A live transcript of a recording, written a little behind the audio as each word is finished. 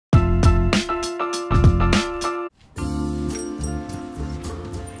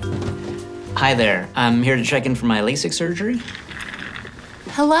Hi there. I'm here to check in for my LASIK surgery.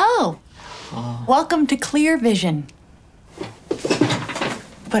 Hello. Welcome to Clear Vision.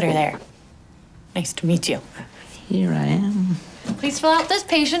 Put her there. Nice to meet you. Here I am. Please fill out this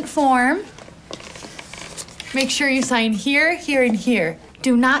patient form. Make sure you sign here, here, and here.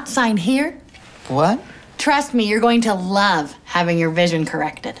 Do not sign here. What? Trust me, you're going to love having your vision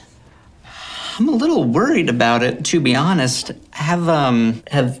corrected. I'm a little worried about it, to be honest.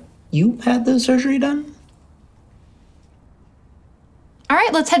 Have you had the surgery done? All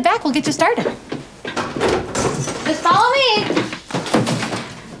right, let's head back. We'll get you started. Just follow me.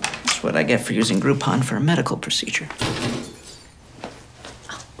 That's what I get for using Groupon for a medical procedure.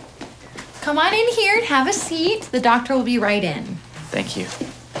 Come on in here and have a seat. The doctor will be right in. Thank you.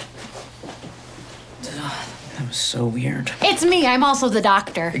 That was so weird. It's me. I'm also the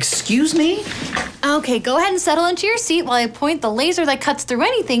doctor. Excuse me? Okay, go ahead and settle into your seat while I point the laser that cuts through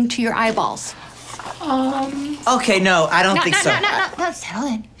anything to your eyeballs. Okay, no, I don't think so. No, settle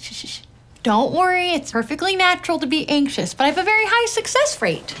in. Shh. Don't worry, it's perfectly natural to be anxious, but I have a very high success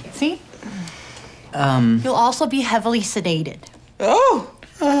rate. See? You'll also be heavily sedated. Oh.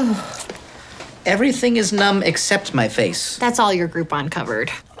 Everything is numb except my face. That's all your Groupon covered.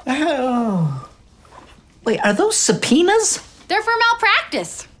 Oh. Wait, are those subpoenas? They're for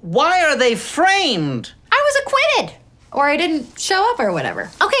malpractice. Why are they framed? I was acquitted. Or I didn't show up or whatever.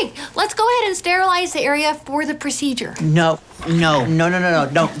 Okay, let's go ahead and sterilize the area for the procedure. No, do not.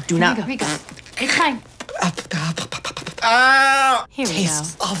 Here we go. It's fine. Here we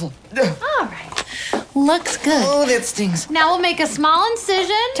Tastes go. awful. All right. Looks good. Oh, that stings. Now we'll make a small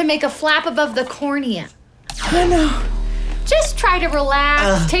incision to make a flap above the cornea. I know. Just try to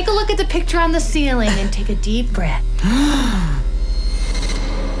relax. Take a look at the picture on the ceiling and take a deep breath.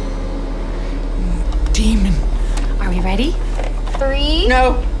 Demon. Are we ready? 3.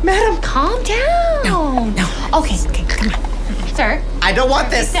 No, madam. Calm down. No. Okay, come on. Sir. I don't want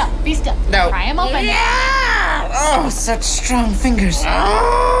this. Be still. No. Try them open. Yeah. Oh, such strong fingers.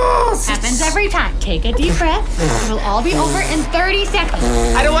 Oh, Happens every time. Take a deep breath. It'll all be over in 30 seconds.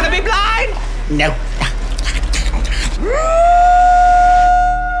 I don't want to be blind. No.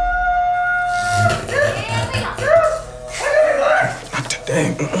 Not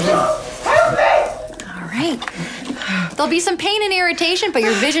today. All right. There'll be some pain and irritation, but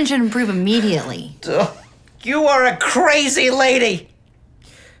your vision should improve immediately. You are a crazy lady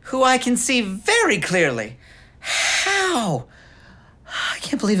who I can see very clearly. How? I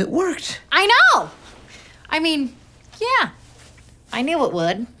can't believe it worked. I know. I mean, yeah. I knew it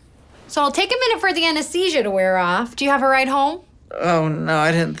would. So it'll take a minute for the anesthesia to wear off. Do you have a ride home? Oh, no,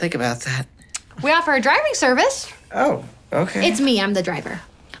 I didn't think about that. We offer a driving service. Oh, okay. It's me, I'm the driver.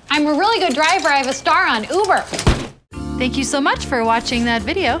 I'm a really good driver. I have a star on Uber. Thank you so much for watching that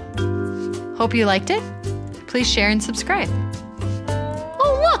video. Hope you liked it. Please share and subscribe.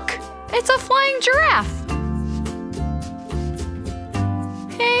 Oh, look, it's a flying giraffe.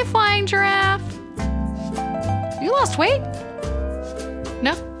 Hey, flying giraffe. You lost weight?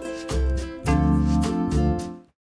 No?